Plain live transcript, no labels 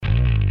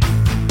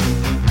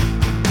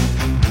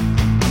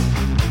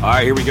All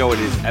right, here we go. It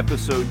is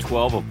episode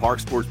 12 of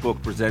Parx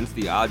Sportsbook Presents,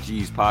 the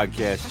OGs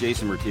podcast.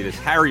 Jason Myrtetus,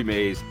 Harry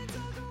Mays.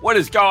 What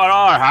is going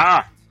on,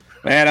 huh?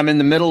 Man, I'm in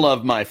the middle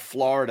of my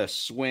Florida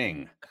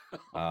swing.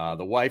 The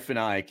wife and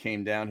I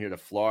came down here to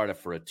Florida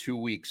for a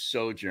 2-week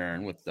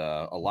sojourn with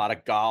a lot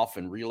of golf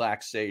and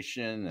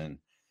relaxation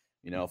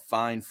and,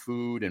 fine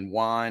food and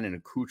wine and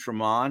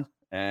accoutrement.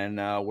 And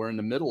we're in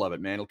the middle of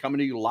it, man. It'll come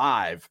to you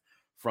live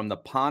from the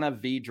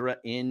Ponte Vedra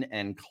Inn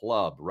and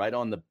Club right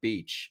on the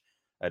beach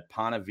at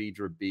Ponte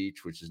Vedra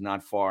Beach, which is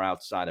not far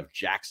outside of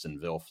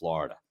Jacksonville,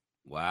 Florida.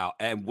 Wow.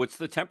 And what's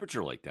the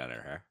temperature like down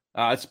there,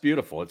 huh? It's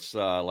beautiful. It's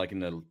like in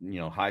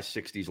the high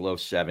 60s, low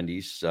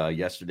 70s.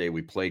 Yesterday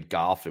we played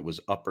golf. It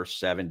was upper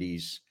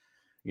 70s,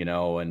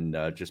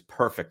 and just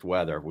perfect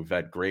weather. We've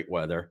had great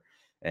weather.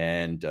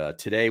 And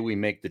today we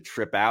make the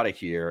trip out of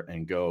here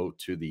and go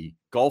to the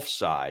Gulf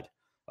side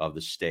of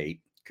the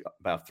state,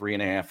 about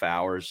 3.5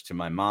 hours to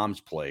my mom's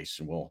place.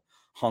 And we'll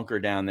hunker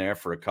down there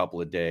for a couple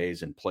of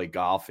days and play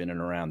golf in and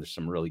around. There's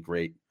some really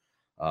great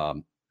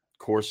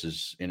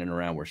courses in and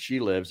around where she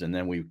lives. And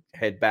then we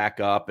head back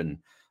up and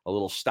a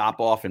little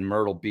stop off in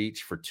Myrtle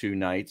Beach for 2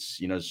 nights,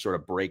 to sort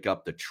of break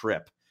up the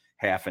trip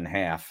half and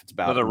half. It's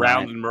about another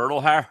round in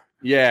Myrtle, huh?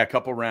 Yeah, a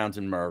couple rounds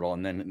in Myrtle,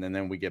 and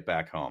then we get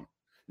back home.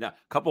 Now, a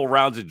couple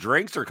rounds of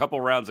drinks or a couple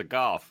rounds of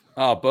golf?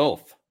 Oh,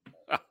 both.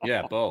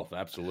 Yeah, both.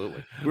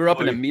 Absolutely. We were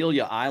up in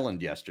Amelia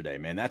Island yesterday,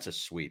 man. That's a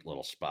sweet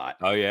little spot.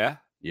 Oh, yeah?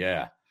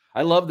 Yeah.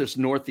 I love this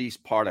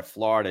northeast part of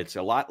Florida.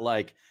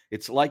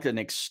 It's like an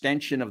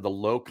extension of the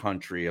low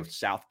country of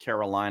South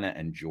Carolina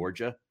and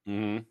Georgia.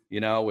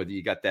 Mm-hmm. Where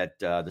you got that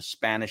the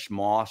Spanish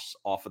moss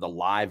off of the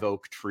live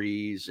oak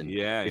trees, and it's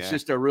yeah.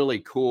 just a really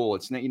cool.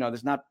 It's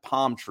there's not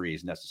palm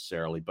trees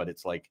necessarily, but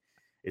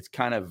it's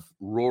kind of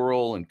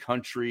rural and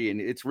country,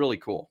 and it's really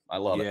cool. I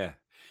love it. Yeah.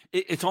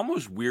 It's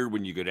almost weird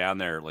when you go down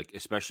there, like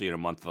especially in a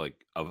month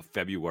like of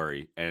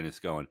February, and it's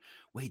going,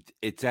 wait,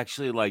 it's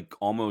actually like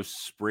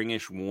almost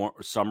springish,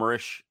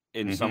 summerish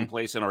in some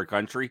place in our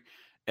country,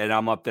 and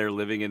I'm up there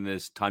living in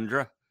this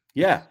tundra.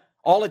 Yeah,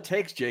 all it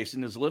takes,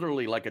 Jason, is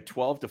literally like a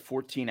 12 to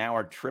 14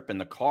 hour trip in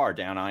the car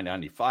down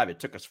I-95. It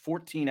took us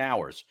 14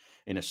 hours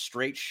in a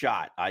straight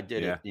shot. I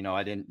did it.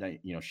 I didn't.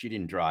 She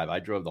didn't drive. I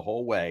drove the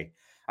whole way.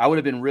 I would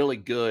have been really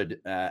good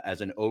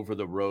as an over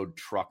the road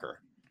trucker.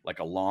 Like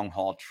a long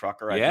haul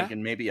trucker. I think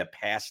in maybe a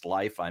past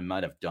life, I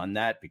might have done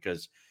that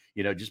because,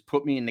 just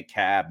put me in the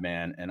cab,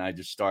 man. And I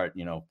just start,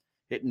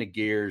 hitting the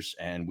gears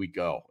and we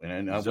go.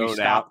 And we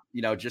stop,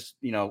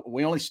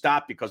 we only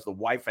stopped because the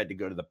wife had to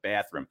go to the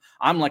bathroom.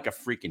 I'm like a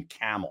freaking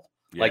camel.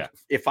 Yeah. Like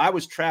if I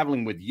was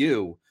traveling with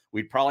you,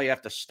 we'd probably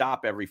have to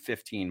stop every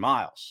 15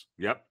 miles.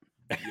 Yep.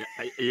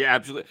 Yeah,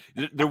 absolutely.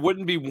 There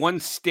wouldn't be one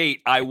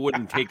state I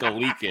wouldn't take a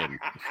leak in.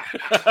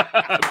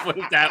 Put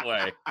it that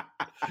way.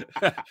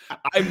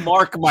 I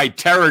mark my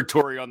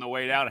territory on the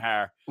way down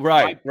here.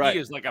 Right. My P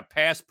is like a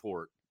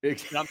passport.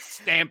 I'm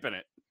stamping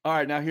it. All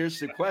right. Now, here's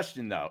the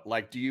question, though.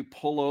 Like, do you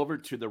pull over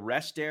to the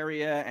rest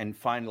area and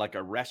find like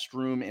a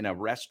restroom in a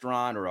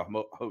restaurant or a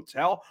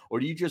hotel?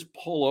 Or do you just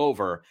pull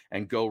over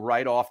and go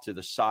right off to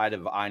the side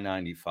of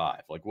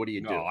I-95? Like, what do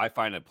you do? I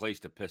find a place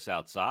to piss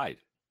outside.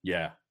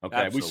 Yeah. Okay.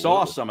 Absolutely. We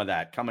saw some of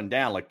that coming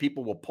down. Like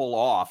people will pull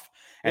off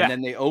and then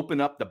they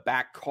open up the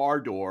back car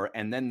door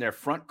and then their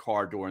front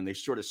car door and they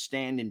sort of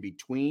stand in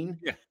between.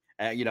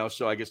 Yeah.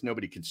 So I guess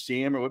nobody can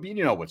see them or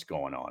what's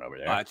going on over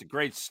there. It's a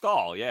great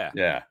stall. Yeah.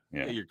 Yeah.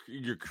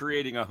 You're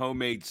creating a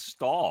homemade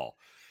stall.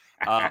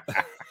 I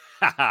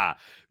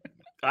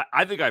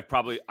think I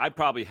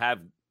probably have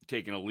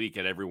taken a leak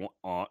at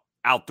everyone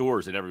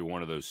outdoors at every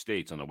one of those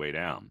states on the way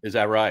down. Is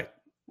that right?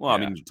 Well, I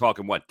mean, you're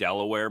talking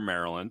Delaware,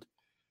 Maryland.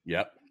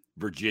 Yep.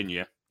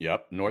 Virginia.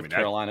 Yep. North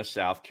Carolina,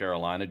 South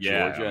Carolina,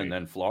 Georgia, and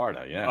then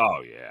Florida. Yeah.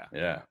 Oh, yeah.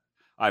 Yeah.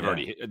 I've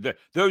already hit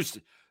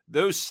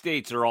those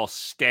states are all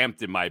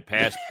stamped in my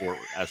passport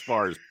as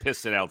far as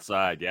pissing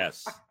outside.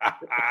 Yes.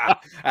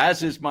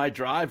 As is my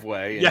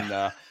driveway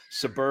in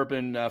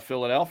suburban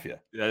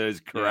Philadelphia. That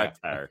is correct,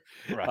 Harry.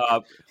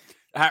 Right.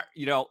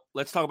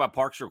 Let's talk about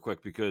Parx real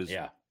quick because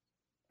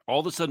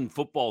all of a sudden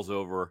football's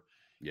over.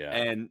 Yeah.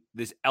 And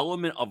this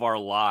element of our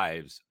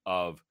lives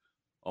of,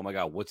 oh my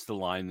God, what's the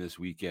line this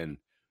weekend?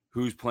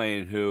 Who's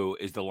playing who?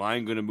 Is the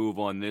line going to move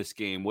on this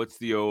game? What's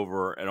the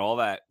over? And all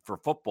that for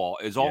football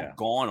is all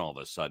gone all of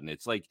a sudden.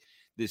 It's like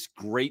this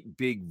great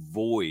big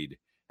void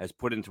has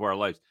put into our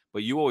lives.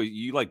 But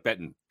you like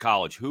betting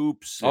college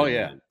hoops,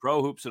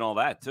 pro hoops and all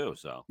that too.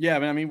 So yeah,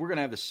 I mean, we're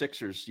gonna have the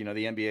Sixers. The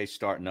NBA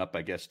starting up,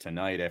 I guess,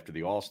 tonight after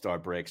the All-Star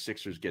break.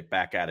 Sixers get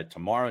back at it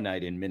tomorrow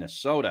night in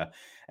Minnesota,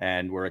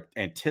 and we're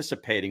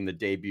anticipating the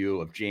debut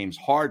of James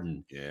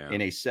Harden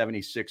in a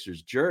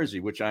 76ers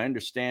jersey, which I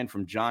understand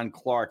from John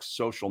Clark's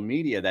social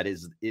media that it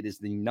is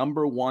the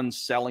number one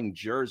selling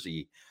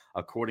jersey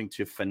according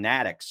to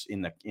Fanatics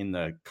in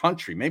the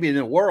country, maybe in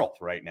the world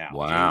right now.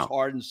 Wow. James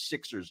Harden's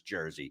Sixers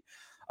jersey.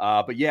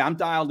 But yeah, I'm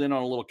dialed in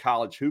on a little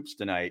college hoops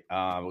tonight.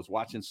 I was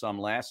watching some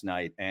last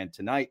night, and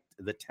tonight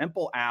the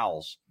Temple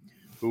Owls,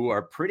 who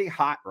are pretty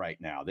hot right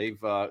now. They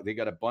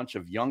got a bunch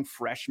of young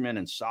freshmen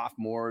and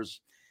sophomores,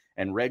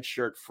 and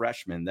redshirt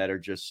freshmen that are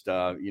just,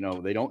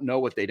 they don't know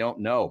what they don't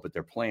know, but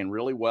they're playing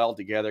really well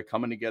together,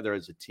 coming together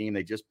as a team.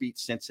 They just beat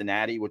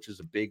Cincinnati, which is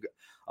a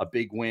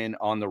big win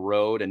on the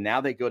road. And now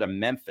they go to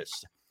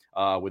Memphis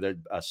with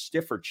a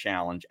stiffer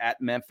challenge at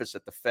Memphis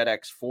at the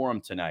FedEx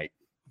Forum tonight.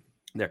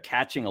 They're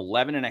catching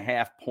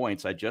 11.5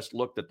 points. I just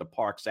looked at the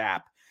Parx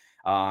app.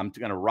 I'm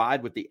going to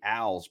ride with the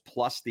Owls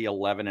plus the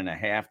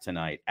 11.5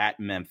 tonight at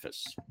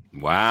Memphis.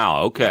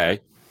 Wow. Okay.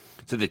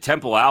 So the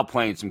Temple Owl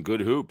playing some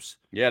good hoops.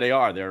 Yeah, they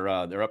are. They're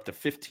up to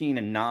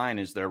 15-9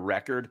 is their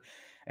record.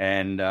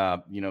 And,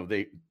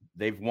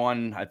 they've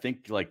won, I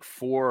think, like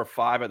 4 or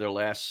 5 of their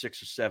last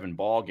 6 or 7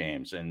 ball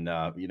games. And,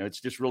 it's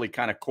just really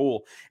kind of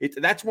cool.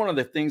 That's one of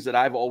the things that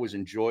I've always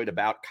enjoyed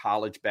about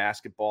college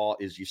basketball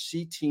is you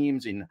see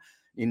teams in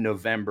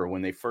November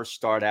when they first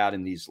start out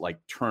in these like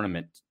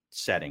tournament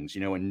settings,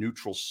 in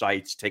neutral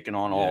sites, taking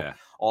on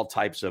all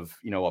types of,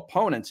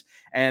 opponents,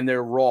 and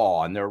they're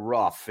raw and they're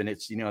rough. And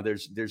it's,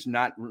 there's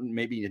not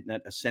maybe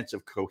a sense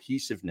of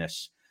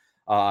cohesiveness.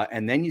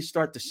 And then you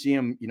start to see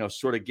them,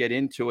 sort of get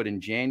into it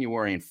in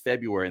January and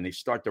February, and they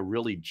start to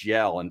really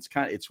gel. And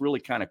it's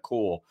really kind of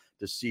cool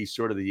to see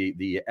sort of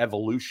the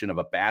evolution of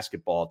a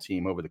basketball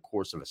team over the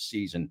course of a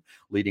season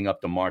leading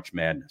up to March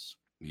Madness.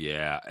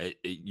 Yeah,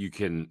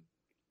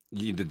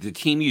 the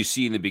team you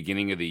see in the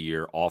beginning of the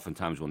year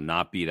oftentimes will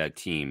not be that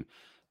team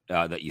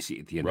that you see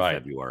at the end of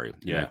February.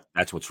 Yeah.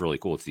 That's what's really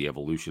cool. It's the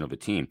evolution of a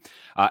team.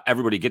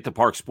 Everybody get the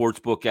Parx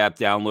Sportsbook app,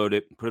 download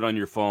it, put it on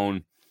your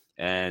phone,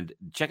 and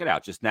check it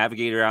out. Just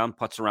navigate around,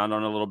 putz around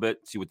on it a little bit,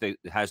 see what it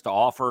has to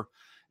offer.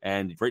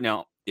 And right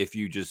now, if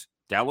you just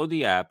download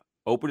the app,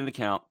 open an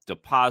account,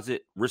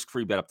 deposit,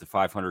 risk-free bet up to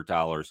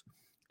 $500,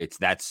 it's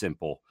that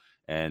simple.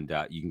 And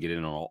you can get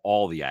in on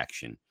all the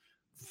action.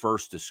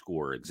 First to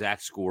score,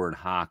 exact score in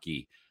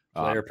hockey,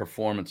 player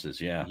performances,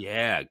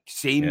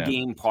 same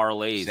game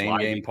parlays, same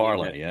game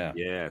parlay,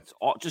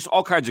 it's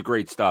all kinds of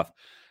great stuff.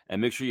 And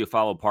make sure you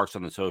follow Parx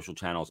on the social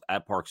channels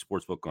at Parx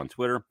Sportsbook on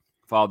Twitter.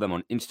 Follow them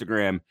on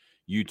Instagram,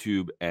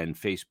 YouTube, and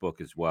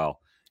Facebook as well,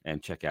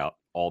 and check out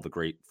all the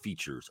great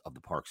features of the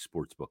Parx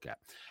Sportsbook app.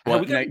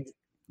 Well,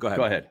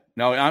 Go ahead.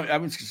 No, I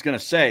was just going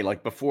to say,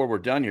 like, before we're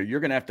done here, you're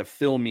going to have to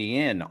fill me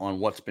in on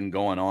what's been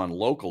going on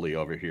locally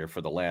over here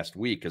for the last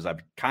week, because I've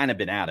kind of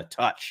been out of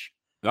touch.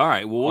 All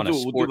right. Well,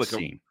 we'll do like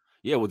scene.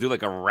 We'll do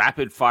like a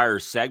rapid fire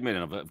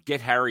segment of get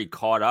Harry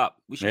caught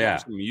up. We should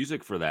have some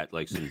music for that,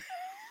 like some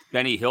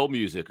Benny Hill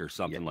music or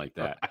something like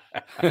that.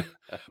 But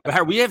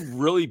Harry, we have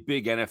really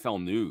big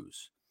NFL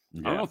news.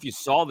 I don't know if you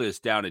saw this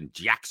down in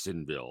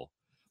Jacksonville,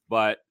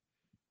 but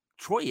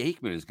Troy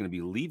Aikman is going to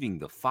be leaving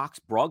the Fox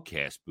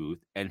broadcast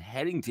booth and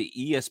heading to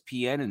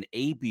ESPN and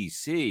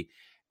ABC.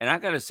 And I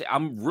got to say,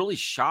 I'm really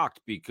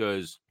shocked,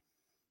 because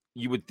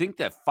you would think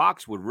that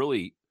Fox would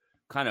really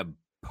kind of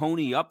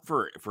pony up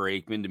for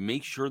Aikman to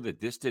make sure that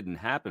this didn't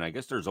happen. I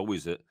guess there's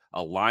always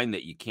a line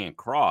that you can't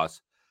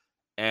cross.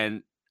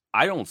 And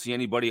I don't see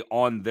anybody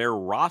on their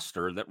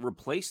roster that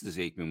replaces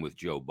Aikman with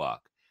Joe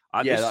Buck.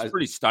 This is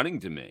pretty stunning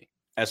to me.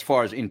 As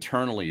far as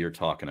internally you're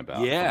talking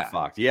about,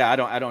 Fox. I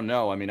don't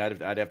know. I mean,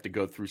 I'd have to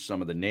go through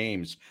some of the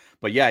names,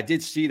 but I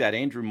did see that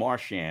Andrew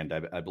Marchand,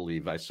 I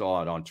believe I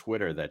saw it on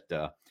Twitter that,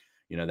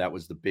 that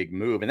was the big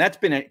move. And that's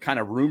been kind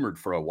of rumored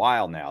for a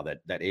while now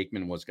that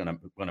Aikman was going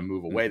to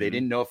move away. They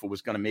didn't know if it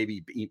was going to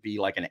maybe be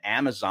like an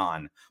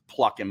Amazon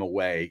pluck him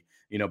away,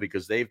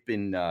 because they've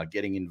been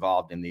getting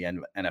involved in the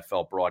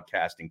NFL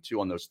broadcasting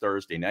too on those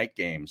Thursday night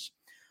games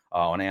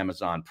on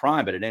Amazon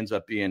Prime, but it ends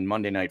up being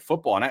Monday Night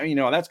Football.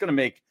 And that's going to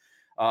make,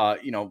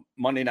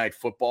 Monday Night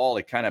Football,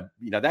 it kind of,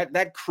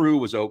 that crew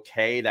was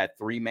okay, that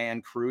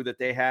 3-man crew that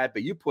they had,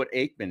 but you put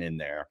Aikman in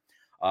there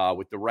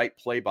with the right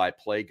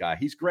play-by-play guy.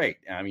 He's great.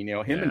 I mean,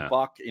 him and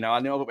Buck, I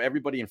know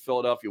everybody in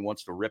Philadelphia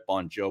wants to rip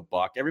on Joe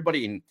Buck.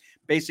 Everybody in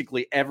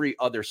basically every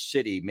other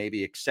city,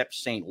 maybe except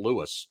St.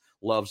 Louis,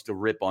 loves to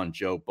rip on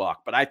Joe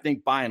Buck. But I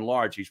think by and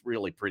large, he's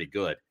really pretty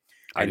good.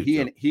 And he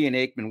and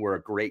Aikman were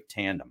a great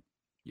tandem.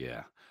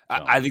 Yeah.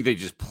 I think they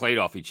just played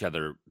off each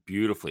other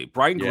beautifully.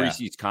 Brian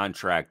Griese's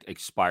contract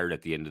expired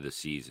at the end of the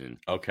season.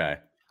 Okay.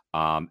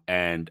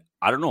 And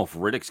I don't know if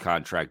Riddick's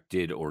contract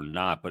did or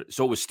not, but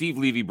so it was Steve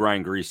Levy,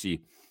 Brian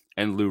Griese,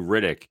 and Lou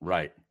Riddick.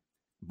 Right.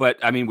 But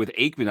I mean, with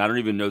Aikman, I don't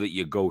even know that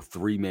you go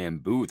 3-man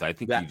booth. I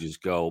think you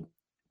just go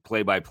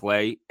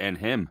play-by-play and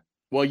him.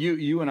 Well,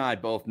 you and I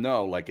both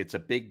know, like, it's a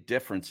big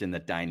difference in the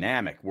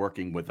dynamic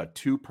working with a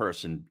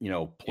 2-person,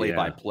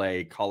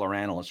 play-by-play color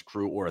analyst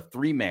crew or a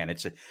 3-man.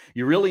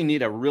 You really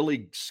need a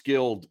really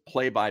skilled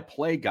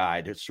play-by-play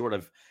guy to sort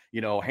of,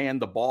 hand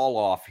the ball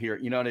off here,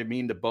 you know what I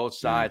mean, to both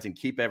sides and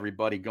keep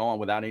everybody going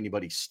without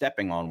anybody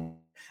stepping on.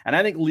 And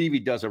I think Levy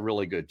does a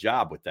really good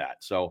job with that.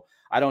 So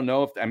I don't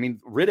know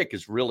Riddick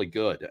is really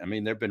good. I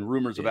mean, there've been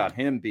rumors about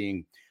him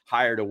being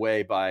hired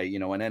away by,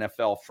 an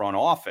NFL front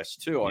office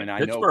too. I mean, I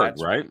know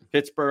that's right.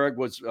 Pittsburgh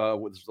was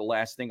the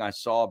last thing I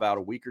saw about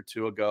a week or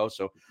two ago.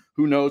 So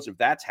who knows if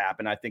that's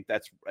happened? I think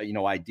that's,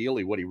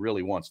 ideally what he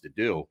really wants to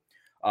do.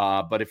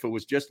 But if it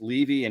was just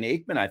Levy and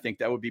Aikman, I think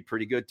that would be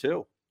pretty good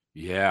too.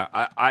 Yeah.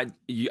 I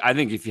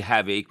think if you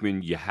have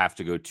Aikman, you have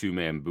to go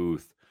 2-man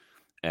booth.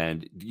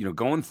 And,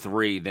 going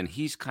 3, then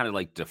he's kind of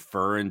like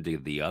deferring to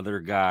the other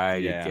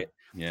guy to Yeah. get.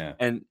 Yeah.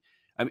 And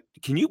I mean,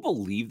 can you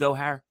believe though,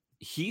 Harry?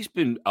 He's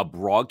been a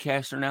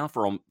broadcaster now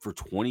for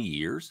 20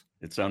 years.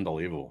 It's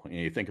unbelievable.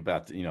 You think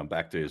about,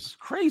 back to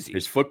Crazy.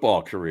 his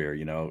football career,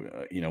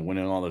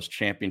 winning all those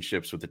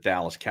championships with the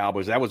Dallas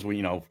Cowboys. That was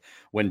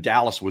when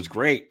Dallas was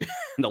great.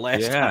 The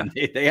last time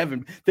they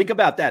haven't. Think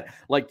about that.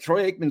 Like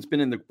Troy Aikman's been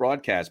in the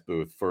broadcast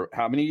booth for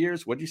how many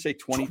years? What did you say?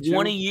 22?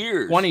 20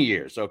 years. 20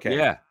 years. Okay.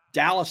 Yeah.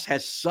 Dallas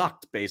has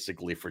sucked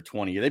basically for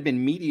 20 years. They've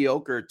been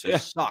mediocre to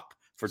suck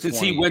for since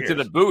 20 he went years.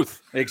 to the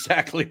booth.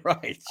 Exactly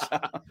right.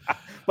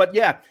 But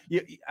yeah,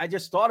 I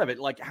just thought of it.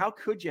 Like, how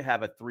could you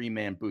have a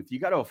 3-man booth? You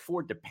got to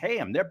afford to pay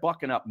them. They're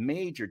bucking up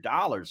major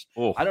dollars.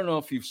 Oh. I don't know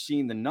if you've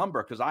seen the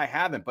number because I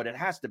haven't, but it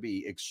has to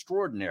be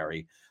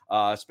extraordinary,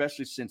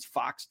 especially since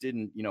Fox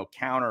didn't,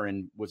 counter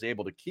and was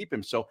able to keep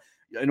him. So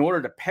in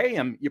order to pay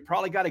him, you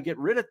probably got to get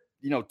rid of,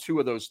 2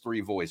 of those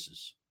 3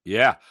 voices.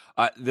 Yeah.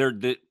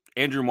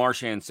 Andrew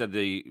Marchand said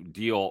the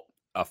deal,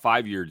 a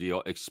 5-year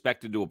deal,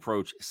 expected to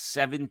approach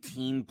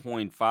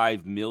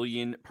 $17.5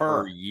 million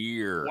per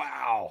year.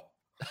 Wow.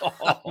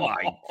 Oh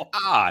my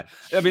God.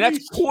 I mean,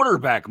 that's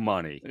quarterback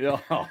money.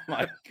 Oh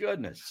my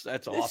goodness.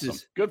 That's awesome.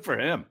 Good for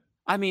him.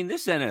 I mean,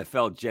 this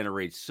NFL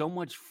generates so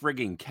much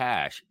frigging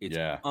cash. It's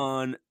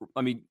I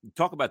mean,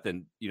 talk about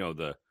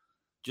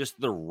just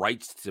the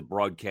rights to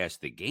broadcast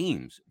the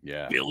games.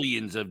 Yeah.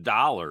 Billions of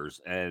dollars.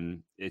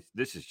 And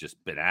this is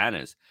just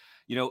bananas.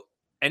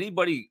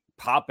 Anybody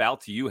pop out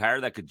to you,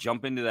 Harry, that could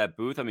jump into that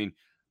booth? I mean,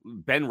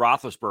 Ben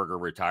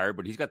Roethlisberger retired,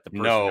 but he's got the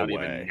personality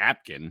of a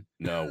napkin.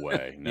 No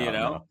way.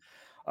 No.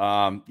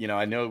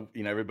 I know,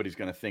 everybody's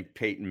going to think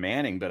Peyton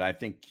Manning, but I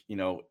think,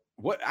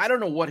 I don't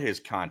know what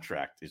his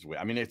contract is with.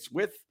 I mean, it's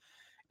with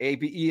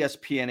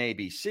ESPN,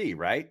 ABC,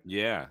 right?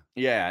 Yeah.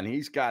 Yeah. And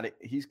he's got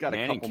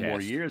a couple more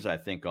years, I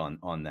think,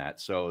 on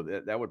that.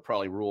 So that would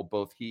probably rule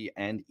both he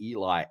and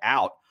Eli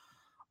out.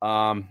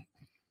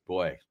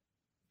 Boy,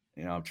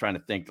 I'm trying to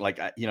think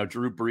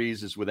Drew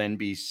Brees is with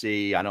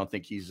NBC. I don't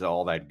think he's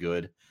all that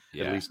good,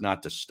 at least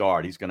not to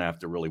start. He's going to have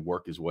to really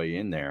work his way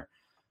in there.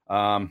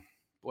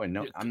 Boy,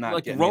 no, I'm not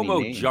like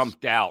Romo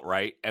jumped out,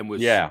 right? And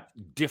was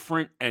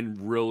different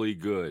and really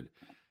good.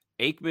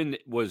 Aikman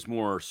was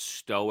more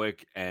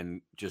stoic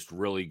and just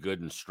really good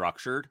and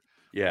structured.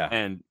 Yeah.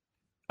 And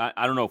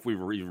I don't know if we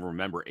even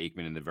remember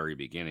Aikman in the very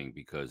beginning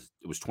because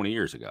it was 20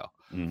 years ago.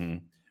 Mm-hmm.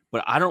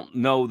 But I don't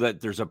know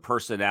that there's a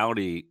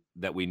personality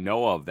that we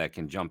know of that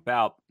can jump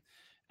out.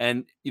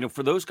 And,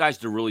 for those guys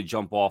to really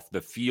jump off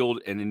the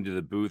field and into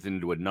the booth,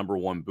 into a number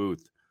 1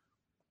 booth,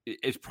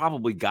 it's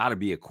probably got to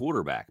be a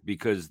quarterback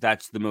because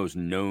that's the most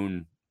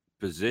known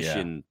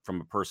position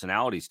from a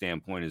personality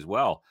standpoint as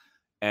well.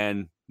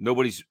 And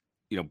nobody's,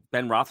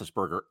 Ben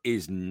Roethlisberger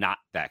is not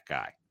that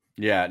guy.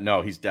 Yeah,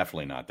 no, he's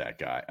definitely not that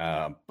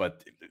guy.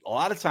 But a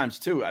lot of times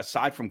too,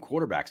 aside from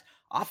quarterbacks,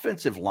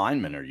 offensive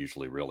linemen are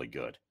usually really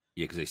good.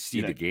 Yeah, because they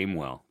see the game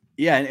well.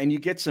 Yeah, and you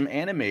get some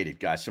animated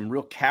guys, some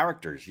real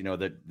characters,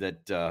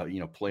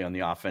 that play on the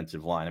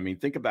offensive line. I mean,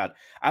 think about,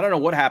 I don't know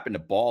what happened to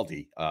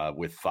Baldy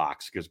with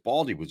Fox, because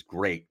Baldy was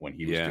great when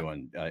he was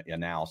doing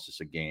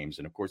analysis of games,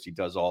 and of course he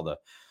does all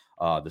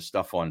the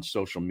stuff on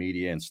social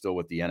media and still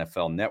with the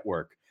NFL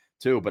Network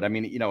too. But I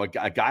mean,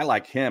 a guy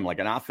like him, like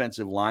an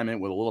offensive lineman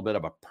with a little bit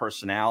of a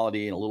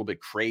personality and a little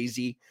bit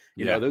crazy,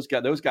 those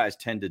guys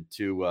tended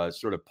to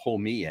sort of pull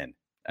me in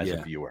as a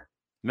viewer.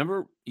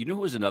 Remember, who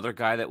was another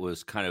guy that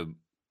was kind of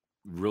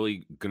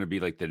really going to be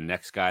like the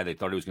next guy? They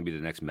thought he was going to be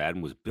the next Madden.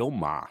 Was Bill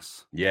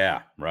Moss.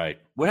 Yeah, right.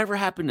 Whatever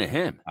happened to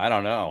him? I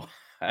don't know.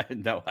 I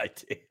had no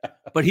idea.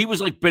 But he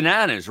was like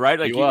bananas, right?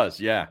 Like he was,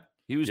 yeah.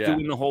 He was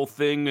doing the whole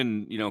thing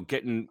and,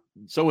 getting.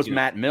 So was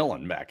Matt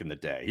Millen back in the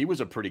day. He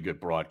was a pretty good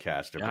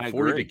broadcaster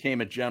before he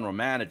became a general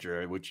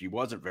manager, which he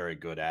wasn't very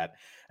good at.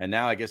 And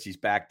now I guess he's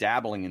back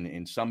dabbling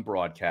in some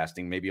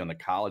broadcasting, maybe on the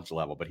college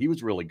level. But he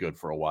was really good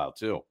for a while,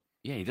 too.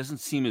 Yeah, he doesn't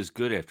seem as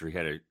good after he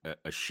had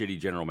a shitty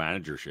general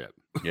managership.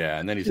 Yeah,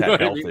 and then he's had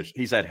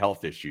he's had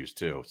health issues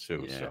too.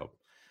 Yeah. So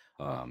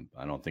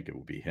I don't think it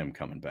will be him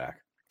coming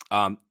back.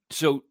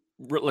 So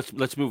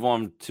let's move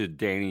on to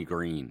Danny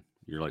Green.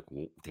 You're like,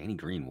 well, Danny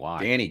Green,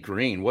 why? Danny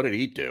Green, what did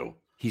he do?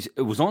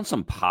 It was on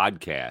some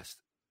podcast,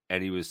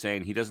 and he was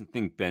saying he doesn't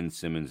think Ben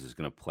Simmons is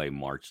going to play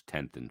March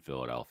 10th in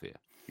Philadelphia.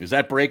 Is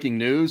that breaking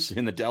news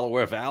in the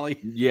Delaware Valley?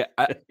 Yeah,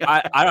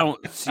 I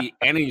don't see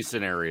any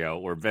scenario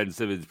where Ben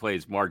Simmons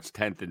plays March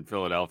 10th in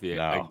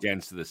Philadelphia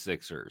against the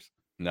Sixers.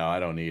 No, I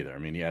don't either. I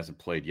mean, he hasn't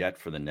played yet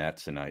for the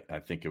Nets, and I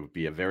think it would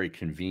be a very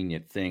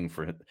convenient thing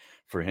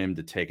for him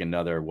to take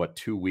another,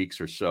 2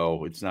 weeks or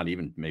so. It's not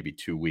even maybe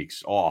 2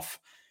 weeks off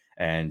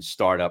and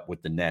start up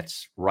with the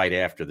Nets right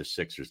after the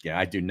Sixers game.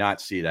 I do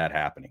not see that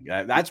happening.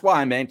 That's why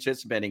I'm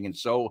anticipating and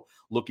so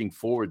looking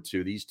forward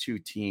to these two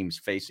teams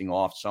facing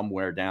off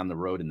somewhere down the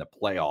road in the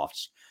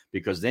playoffs,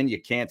 because then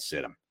you can't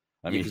sit them.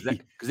 I mean,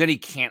 because then he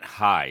can't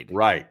hide.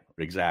 Right.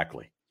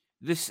 Exactly.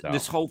 This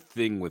whole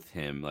thing with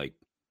him, like,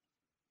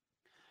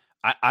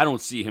 I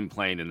don't see him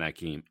playing in that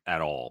game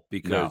at all,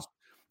 because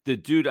The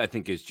dude, I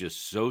think, is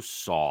just so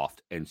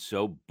soft and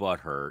so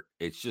butthurt.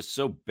 It's just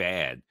so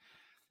bad.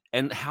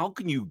 And how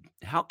can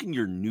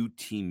your new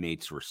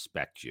teammates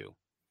respect you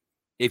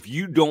if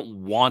you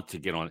don't want to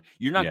get on?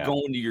 You're not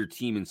going to your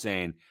team and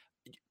saying,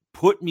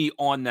 "Put me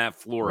on that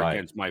floor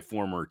against my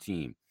former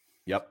team."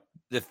 Yep.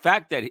 The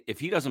fact that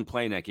if he doesn't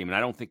play in that game, and I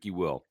don't think he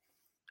will,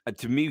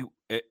 to me,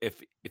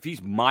 if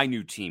he's my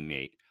new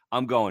teammate,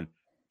 I'm going,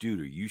 dude,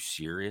 are you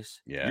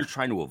serious? Yeah. You're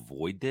trying to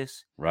avoid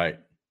this? Right.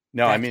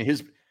 No, I mean,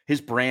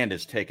 his brand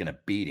has taken a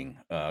beating,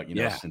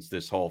 since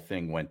this whole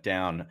thing went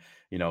down,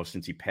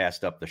 since he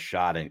passed up the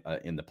shot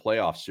in the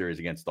playoff series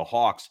against the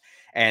Hawks.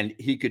 And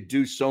he could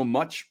do so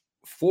much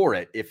for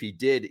it if he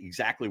did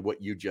exactly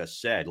what you just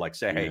said, like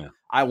say, hey,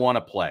 I want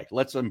to play.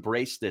 Let's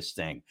embrace this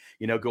thing,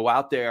 go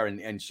out there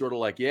and sort of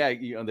like,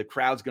 the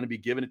crowd's going to be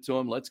giving it to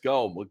him. Let's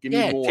go. Well, give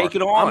me more. Take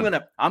it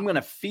on. I'm going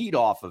to feed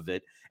off of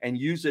it and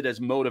use it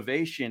as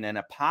motivation and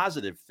a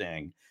positive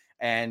thing.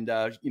 And,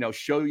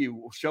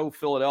 show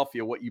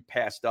Philadelphia what you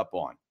passed up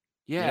on.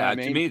 Yeah.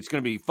 To me, it's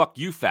going to be fuck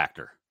you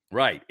factor.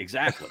 Right.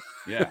 Exactly.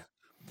 Yeah.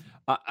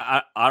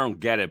 I don't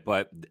get it,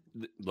 but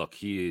look,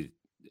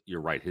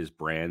 you're right. His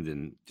brand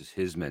and just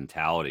his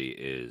mentality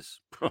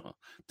is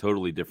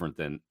totally different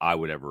than I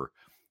would ever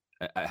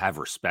have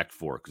respect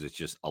for, because it's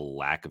just a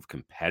lack of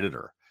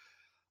competitor.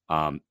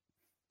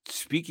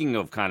 Speaking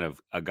of kind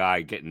of a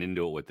guy getting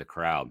into it with the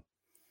crowd,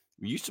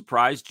 were you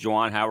surprised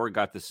Juwan Howard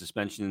got the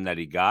suspension that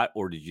he got,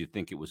 or did you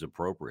think it was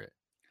appropriate?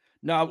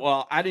 No,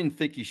 well, I didn't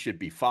think he should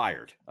be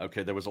fired.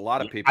 Okay, there was a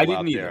lot of people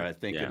out there. I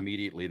think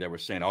immediately they were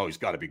saying, "Oh, he's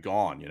got to be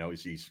gone."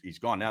 He's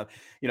gone now.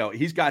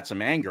 He's got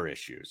some anger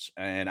issues,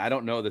 and I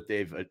don't know that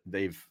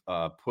they've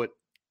put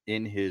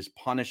in his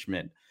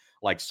punishment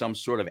like some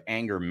sort of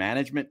anger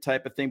management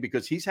type of thing,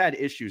 because he's had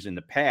issues in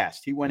the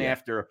past. He went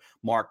after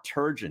Mark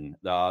Turgeon,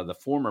 the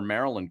former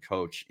Maryland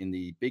coach, in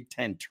the Big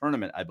Ten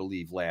tournament, I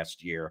believe,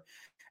 last year,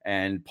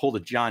 and pulled a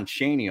John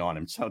Chaney on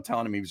him, so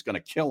telling him he was going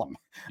to kill him.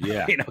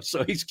 Yeah.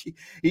 So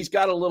he's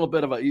got a little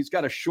bit of he's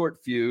got a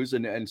short fuse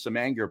and some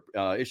anger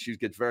issues,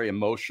 gets very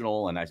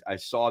emotional. And I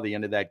saw the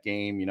end of that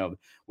game,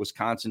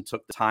 Wisconsin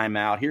took the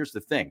timeout. Here's the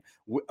thing.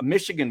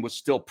 Michigan was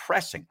still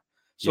pressing.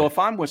 So if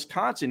I'm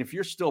Wisconsin, if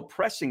you're still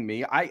pressing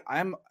me, I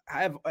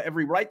have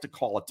every right to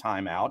call a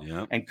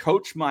timeout and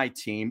coach my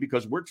team,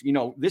 because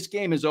this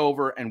game is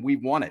over and we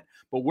won it,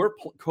 but we're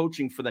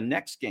coaching for the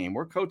next game.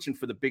 We're coaching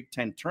for the Big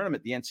Ten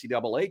tournament, the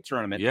NCAA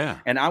tournament. Yeah.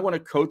 And I want to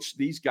coach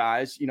these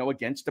guys,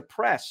 against the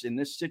press in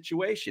this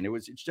situation.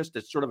 It's just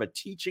a sort of a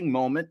teaching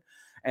moment.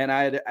 And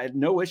I had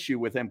no issue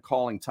with him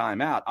calling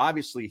timeout.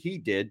 Obviously he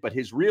did, but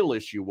his real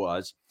issue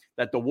was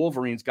that the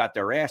Wolverines got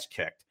their ass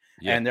kicked.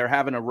 Yeah. And they're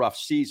having a rough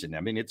season.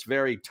 I mean, it's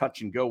very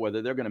touch and go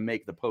whether they're going to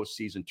make the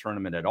postseason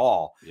tournament at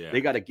all. Yeah.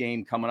 They got a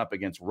game coming up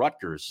against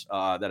Rutgers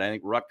that I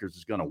think Rutgers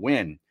is going to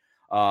win,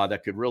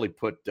 that could really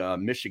put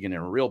Michigan in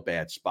a real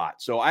bad spot.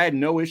 So I had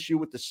no issue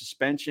with the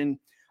suspension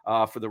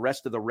for the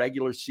rest of the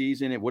regular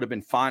season. It would have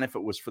been fine if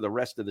it was for the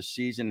rest of the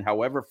season,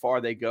 however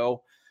far they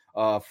go.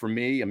 For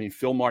me, I mean,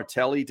 Phil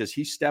Martelli, does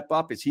he step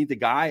up? Is he the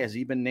guy? Has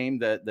he been named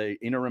the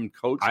interim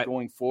coach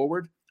going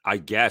forward? I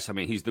guess. I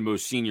mean, he's the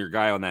most senior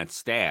guy on that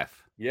staff.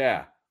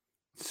 Yeah.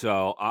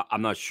 So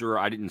I'm not sure.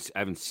 I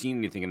haven't seen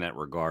anything in that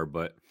regard,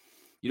 but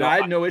I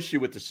had no issue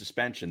with the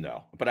suspension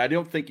though, but I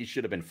don't think he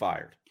should have been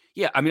fired.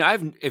 Yeah. I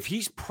mean, if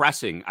he's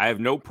pressing, I have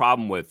no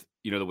problem with,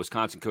 the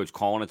Wisconsin coach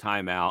calling a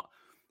timeout,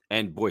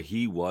 and boy,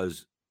 he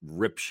was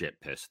rip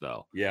shit pissed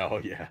though. Yeah. Oh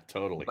yeah,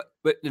 totally.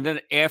 But then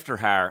after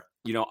Har,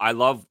 I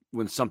love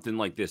when something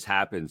like this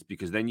happens,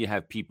 because then you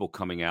have people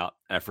coming out.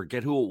 I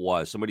forget who it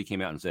was. Somebody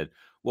came out and said,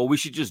 well, we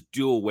should just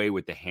do away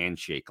with the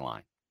handshake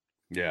line.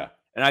 Yeah.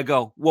 And I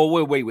go, well,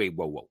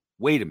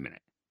 wait a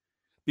minute.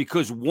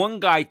 Because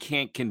one guy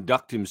can't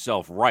conduct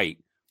himself right,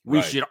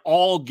 we should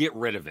all get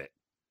rid of it.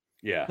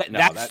 Yeah.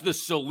 That's the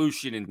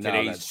solution in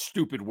today's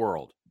stupid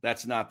world.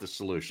 That's not the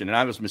solution. And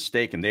I was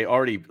mistaken. They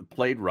already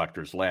played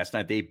Rutgers last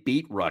night. They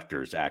beat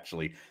Rutgers,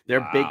 actually.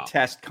 Their big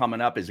test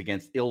coming up is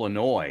against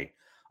Illinois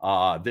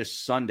this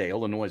Sunday.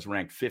 Illinois is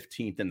ranked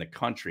 15th in the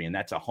country, and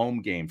that's a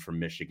home game for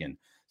Michigan.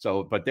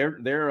 So, but they're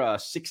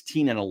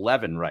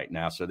 16-11 right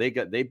now. So they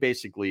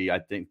basically, I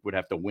think, would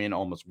have to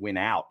almost win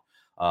out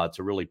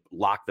to really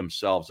lock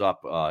themselves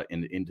up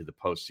into the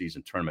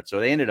postseason tournament. So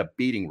they ended up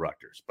beating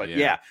Rutgers. But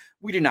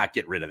we did not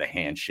get rid of the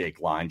handshake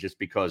line just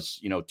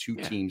because, two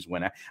teams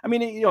went out. I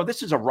mean,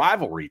 this is a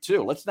rivalry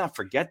too. Let's not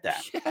forget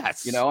that.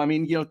 Yes.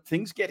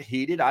 Things get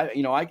heated.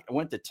 I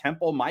went to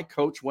Temple. My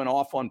coach went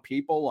off on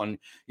people and,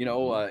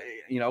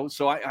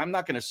 so I'm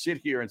not going to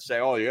sit here and say,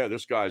 oh yeah,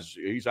 this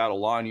he's out of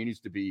line. He needs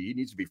to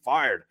be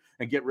fired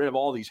and get rid of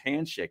all these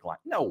handshake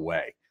lines. No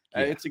way.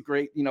 Yeah. It's a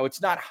great,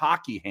 it's not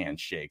hockey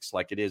handshakes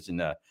like it is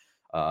in a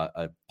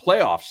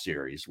playoff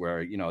series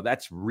where,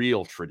 that's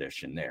real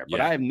tradition there.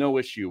 But I have no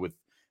issue with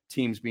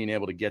teams being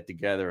able to get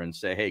together and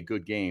say, hey,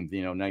 good game,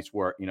 nice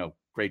work,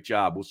 great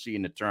job. We'll see you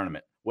in the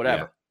tournament,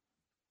 whatever.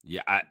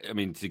 Yeah. I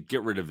mean, to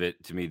get rid of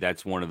it, to me,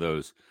 that's one of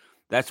those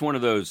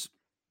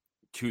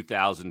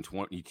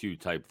 2022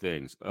 type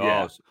things.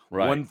 Yeah,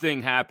 right. One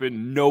thing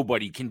happened,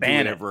 nobody can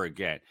Ban do it it ever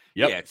again.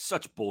 Yep. Yeah, it's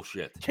such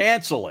bullshit.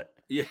 Cancel it.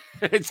 Yeah,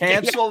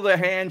 Cancel the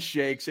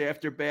handshakes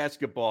after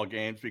basketball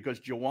games because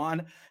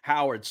Juwan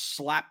Howard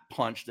slap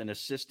punched an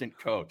assistant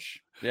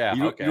coach. Yeah,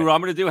 you know what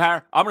I'm going to do, Harry?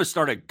 I'm going to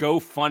start a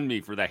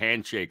GoFundMe for the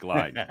handshake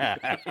line.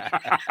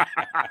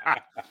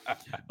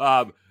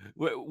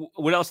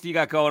 What else do you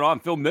got going on?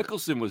 Phil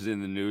Mickleson was in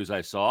the news,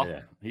 I saw.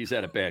 Yeah, he's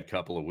had a bad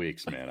couple of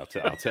weeks, man. I'll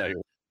tell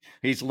you.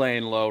 He's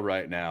laying low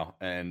right now,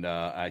 and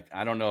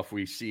I don't know if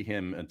we see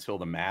him until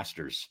the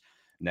Masters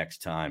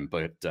next time,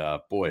 but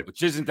boy,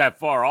 which isn't that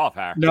far off,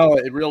 Harry. No,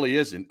 it really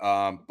isn't.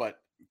 But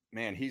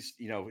man,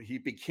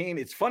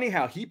 it's funny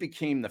how he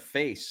became the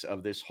face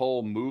of this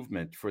whole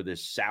movement for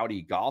this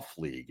Saudi golf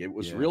league. It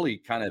was really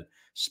kind of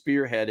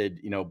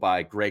spearheaded,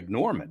 by Greg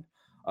Norman,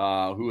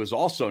 who is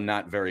also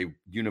not very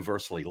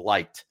universally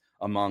liked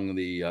among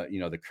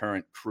the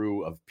current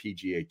crew of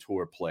PGA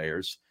Tour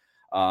players.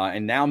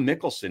 And now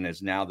Mickleson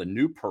is now the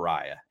new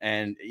pariah.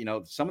 And,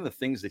 some of the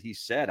things that he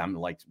said, I'm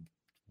like,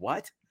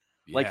 what?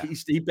 Yeah. Like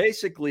he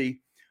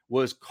basically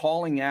was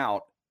calling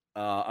out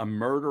a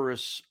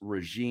murderous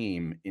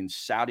regime in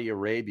Saudi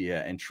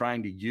Arabia and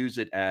trying to use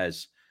it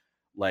as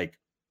like,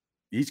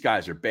 these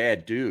guys are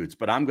bad dudes,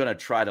 but I'm going to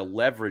try to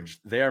leverage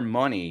their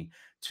money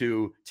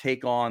to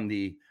take on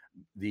the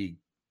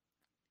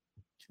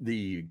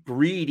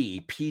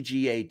greedy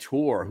PGA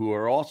Tour, who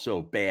are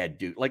also bad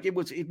dudes. Like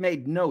it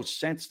made no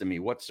sense to me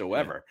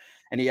whatsoever. Yeah.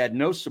 And he had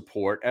no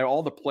support. And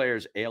all the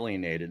players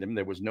alienated him.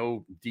 There was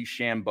no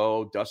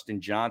DeChambeau, Dustin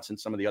Johnson,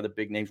 some of the other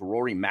big names,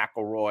 Rory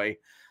McIlroy.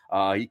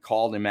 He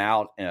called him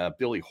out.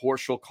 Billy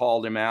Horschel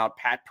called him out.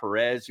 Pat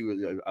Perez, who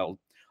was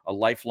a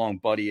lifelong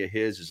buddy of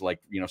his, is like,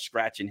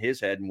 scratching his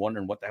head and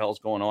wondering what the hell's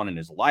going on in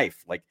his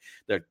life. Like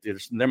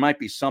there might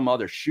be some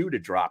other shoe to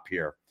drop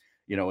here,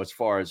 as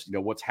far as,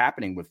 what's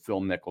happening with Phil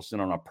Mickelson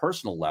on a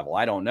personal level.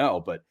 I don't know,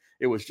 but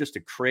it was just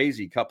a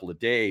crazy couple of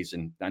days.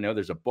 And I know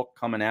there's a book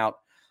coming out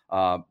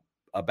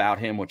about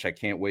him, which I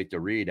can't wait to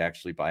read,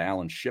 actually, by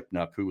Alan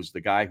Shipnuck, who was the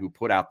guy who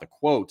put out the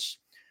quotes,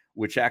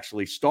 which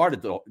actually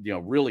started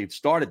really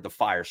started the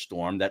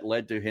firestorm that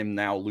led to him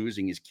now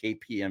losing his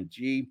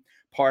KPMG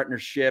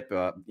partnership.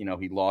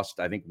 He lost,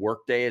 I think,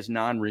 Workday is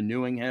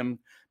non-renewing him.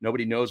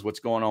 Nobody knows what's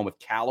going on with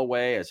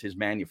Callaway as his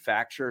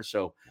manufacturer.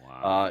 So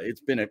wow.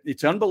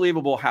 It's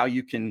unbelievable how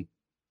you can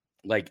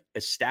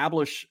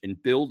establish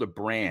and build a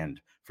brand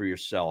for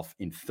yourself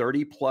in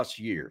 30 plus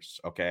years.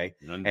 Okay.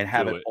 And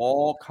have it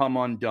all come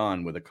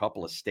undone with a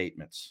couple of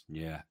statements.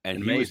 Yeah.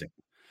 And amazing.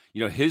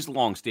 His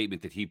long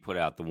statement that he put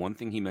out, the one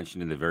thing he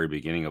mentioned in the very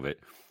beginning of it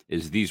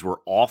is these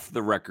were off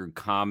the record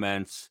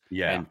comments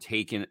and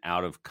taken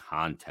out of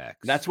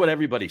context. That's what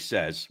everybody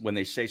says when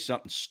they say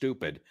something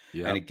stupid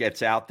and it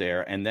gets out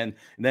there. And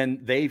then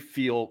they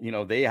feel,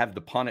 they have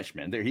the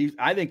punishment.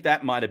 I think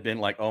that might've been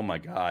like, oh my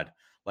God,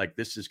 like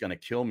this is going to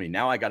kill me.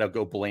 Now I got to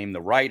go blame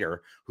the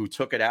writer who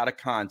took it out of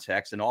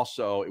context. And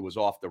also it was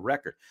off the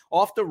record.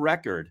 Off the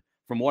record,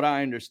 from what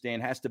I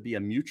understand, has to be a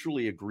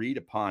mutually agreed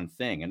upon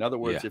thing. In other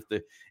words,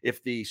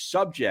 if the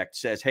subject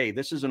says, hey,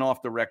 this is an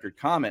off the record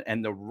comment,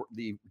 and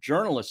the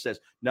journalist says,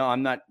 no,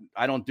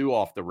 I don't do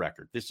off the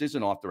record, this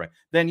isn't off the record,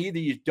 then either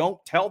you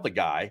don't tell the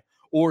guy,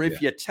 or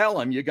if you tell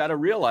him, you got to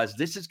realize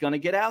this is going to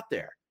get out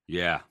there.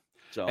 Yeah.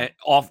 So and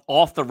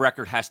off the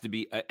record has to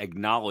be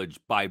acknowledged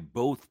by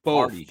both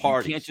parties.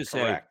 You can't just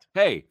say,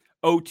 hey,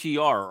 OTR,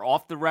 or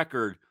off the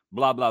record,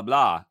 blah, blah,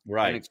 blah,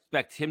 and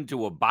expect him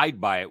to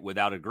abide by it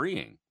without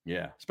agreeing.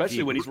 Yeah,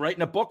 especially when he's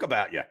writing a book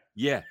about you.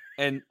 Yeah,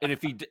 and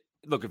if he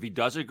if he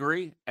does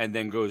agree and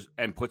then goes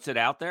and puts it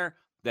out there,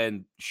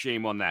 then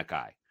shame on that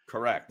guy.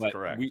 Correct.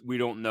 We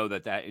don't know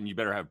that, and you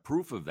better have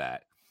proof of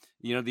that.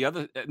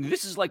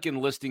 This is like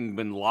enlisting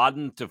Bin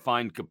Laden to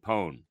find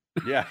Capone.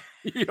 Yeah,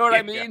 you know what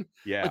I mean?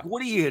 Yeah. Like,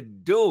 what are you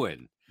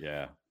doing?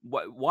 Yeah.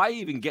 Why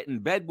even get in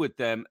bed with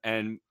them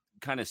and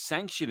kind of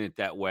sanction it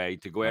that way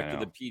to go after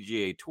the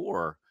PGA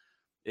Tour?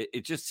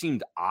 It just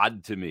seemed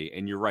odd to me.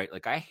 And you're right.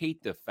 Like, I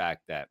hate the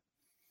fact that,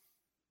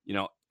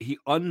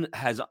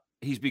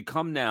 he's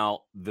become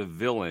now the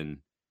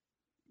villain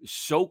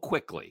so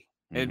quickly.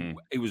 And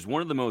he was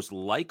one of the most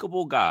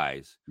likable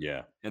guys.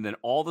 Yeah. And then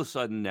all of a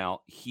sudden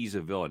now he's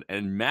a villain.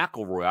 And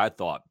McIlroy, I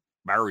thought,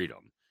 buried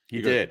him.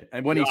 He did.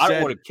 And when he said, I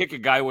don't want to kick a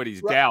guy when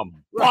he's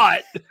down,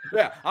 but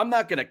I'm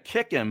not going to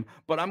kick him,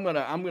 but I'm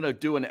going to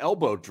do an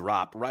elbow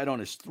drop right on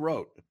his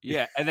throat.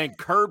 Yeah. And then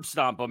curb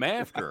stomp him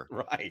after.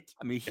 Right.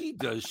 I mean, he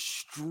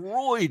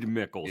destroyed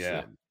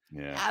Mickleson.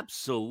 Yeah.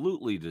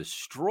 Absolutely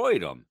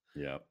destroyed him.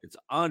 Yeah. It's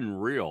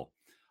unreal.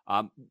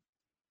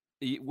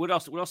 What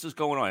else is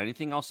going on?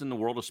 Anything else in the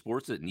world of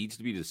sports that needs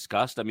to be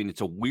discussed? I mean,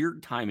 it's a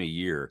weird time of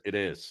year. It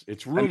is.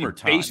 It's rumor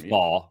time.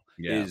 Baseball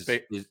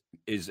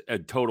is a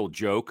total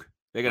joke.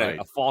 They got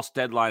a false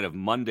deadline of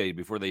Monday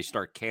before they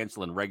start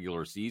canceling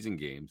regular season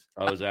games.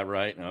 Oh, is that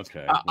right?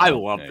 Okay. I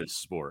love this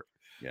sport.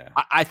 Yeah.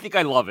 I think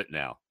I love it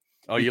now.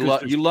 Oh, you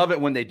love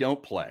it when they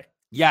don't play.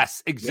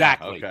 Yes,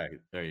 exactly. Yeah, okay.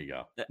 There you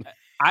go.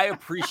 I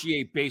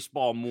appreciate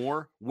baseball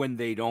more when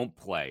they don't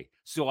play,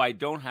 so I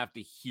don't have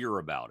to hear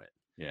about it.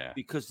 Yeah.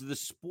 Because the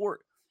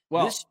sport,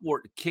 this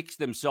sport kicks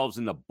themselves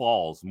in the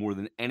balls more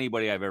than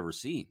anybody I've ever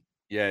seen.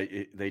 Yeah,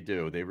 they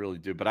do. They really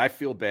do. But I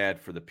feel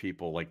bad for the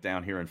people like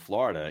down here in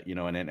Florida,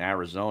 and in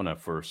Arizona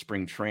for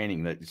spring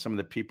training, that some of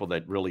the people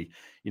that really,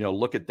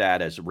 look at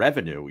that as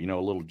revenue,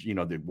 a little,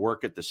 they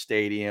work at the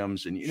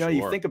stadiums. And,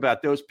 you think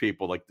about those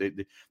people, like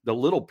the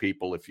little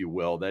people, if you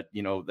will, that,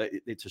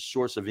 that it's a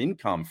source of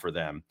income for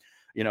them,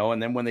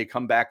 and then when they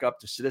come back up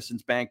to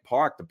Citizens Bank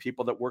Park, the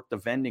people that work the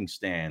vending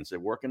stands, they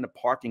work in the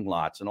parking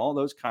lots and all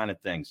those kind of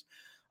things,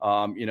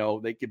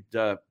 they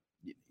could,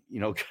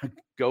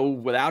 go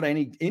without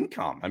any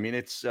income. I mean,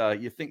 it's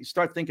you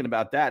start thinking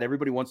about that.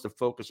 Everybody wants to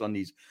focus on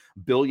these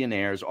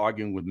billionaires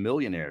arguing with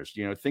millionaires.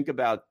 Think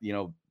about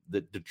the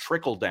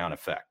trickle down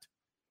effect.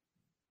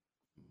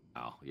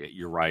 Oh, yeah,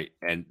 you're right,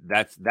 and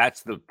that's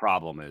the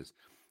problem. Is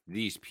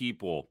these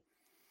people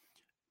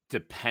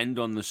depend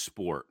on the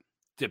sport,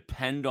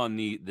 depend on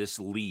this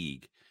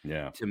league,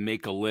 to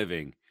make a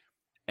living,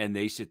 and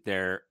they sit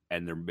there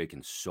and they're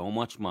making so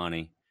much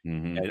money,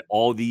 and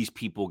all these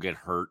people get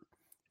hurt.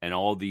 And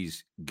all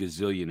these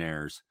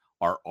gazillionaires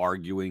are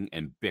arguing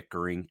and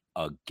bickering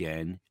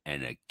again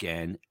and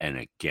again and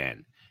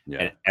again. Yeah.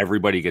 And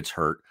everybody gets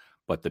hurt,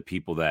 but the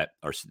people that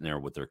are sitting there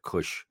with their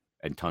cush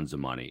and tons of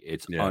money,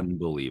 it's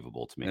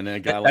unbelievable to me. And then a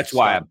guy that's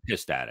why I'm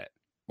pissed at it.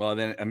 Well,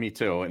 then me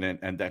too.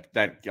 And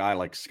that guy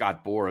like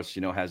Scott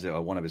Boras, has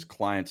one of his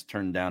clients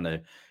turned down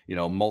a,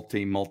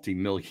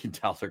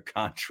 multi-million-dollar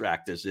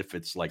contract as if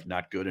it's like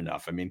not good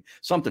enough. I mean,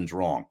 something's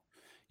wrong.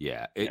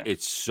 Yeah,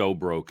 it's so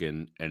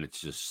broken, and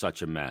it's just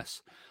such a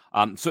mess.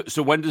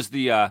 So when does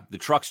the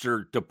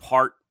truckster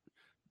depart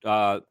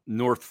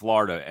North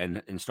Florida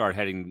and start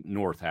heading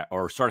north,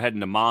 or start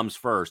heading to Mom's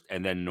first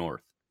and then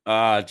north?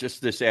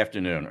 Just this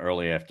afternoon,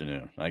 early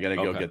afternoon. I got to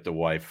go get the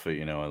wife,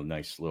 a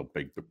nice little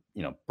big,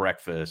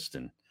 breakfast,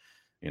 and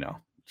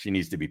she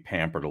needs to be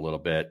pampered a little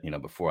bit,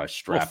 before I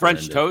strap her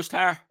French toast,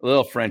 huh? A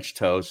little French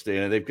toast.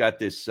 They've got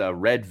this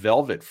red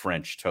velvet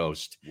French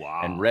toast,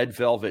 and red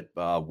velvet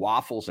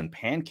waffles and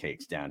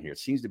pancakes down here. It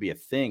seems to be a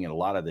thing in a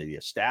lot of the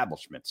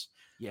establishments.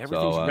 Yeah,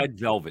 everything's red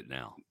velvet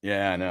now.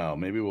 Yeah, I know.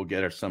 Maybe we'll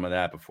get her some of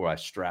that before I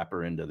strap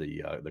her into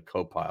the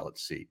co-pilot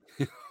seat.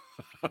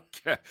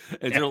 Okay.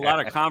 Is there a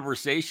lot of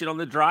conversation on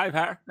the drive,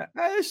 huh?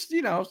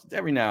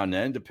 Every now and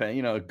then,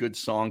 a good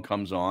song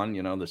comes on,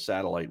 the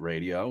satellite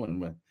radio,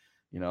 and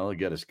it'll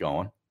get us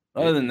going.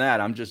 Other than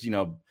that, I'm just,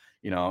 I'm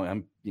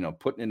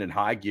putting it in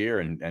high gear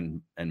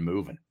and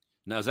moving.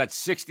 Now, is that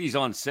 60s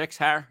on 6,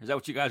 Har? Is that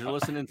what you guys are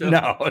listening to?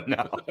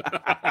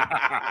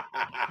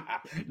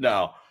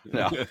 No.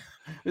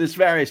 There's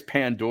various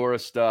Pandora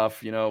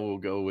stuff. We'll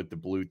go with the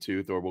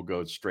Bluetooth, or we'll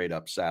go straight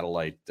up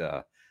satellite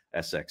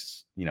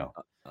SX,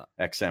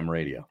 XM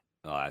radio.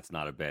 Oh, that's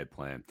not a bad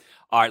plan.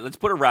 All right, let's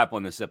put a wrap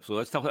on this episode.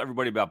 Let's tell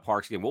everybody about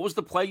Parx game. What was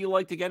the play you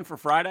liked again for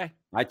Friday?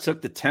 I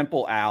took the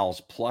Temple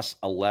Owls plus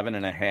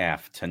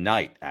 11.5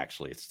 tonight.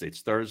 Actually,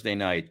 it's Thursday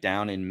night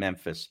down in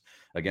Memphis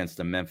against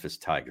the Memphis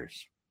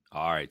Tigers.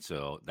 All right,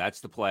 so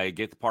that's the play.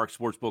 Get the Parx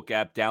Sportsbook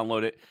app,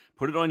 download it,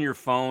 put it on your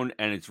phone,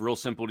 and it's real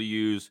simple to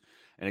use.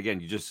 And again,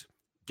 you just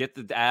get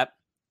the app,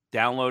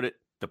 download it,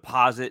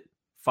 deposit,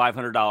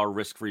 $500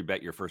 risk-free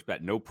bet, your first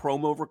bet. No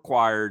promo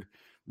required.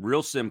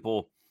 Real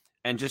simple.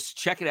 And just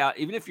check it out.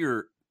 Even if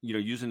you're,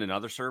 using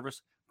another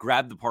service,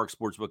 grab the Parx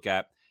Sportsbook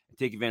app and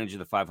take advantage of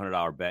the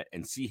 $500 bet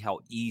and see how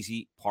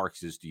easy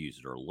Parx is to use.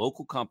 They're a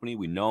local company.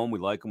 We know them. We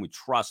like them. We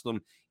trust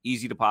them.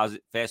 Easy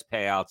deposit, fast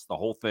payouts, the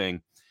whole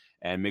thing.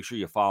 And make sure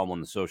you follow them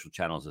on the social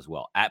channels as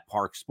well. At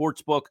Parx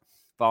Sportsbook.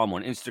 Follow them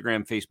on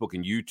Instagram, Facebook,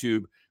 and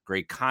YouTube.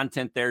 Great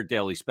content there,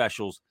 daily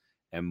specials,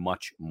 and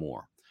much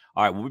more.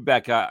 All right, we'll be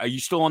back. Are you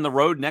still on the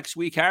road next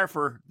week, Har,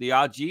 for the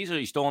Odd G's? Are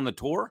you still on the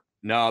tour?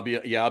 No, I'll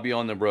be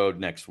on the road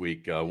next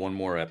week. One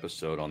more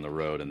episode on the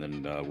road, and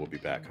then we'll be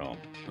back home.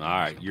 All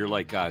right, you're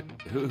like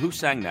who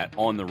sang that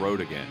 "On the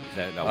Road Again"?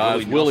 Is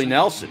that Willie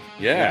Nelson?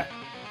 Yeah,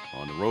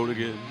 on the road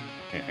again.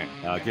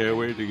 I can't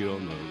wait to get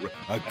on the road.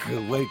 I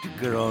can't wait to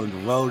get on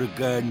the road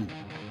again.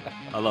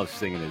 I love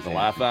singing his. The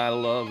life I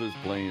love is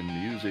playing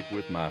music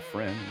with my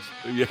friends.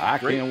 Yeah, I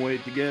can't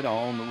wait to get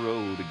on the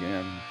road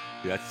again.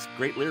 That's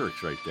great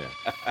lyrics right there.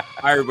 All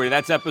right, everybody,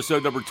 that's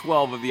episode number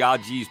 12 of the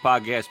Odd G's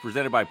podcast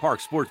presented by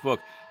Parx Sportsbook.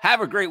 Have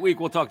a great week.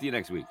 We'll talk to you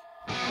next week.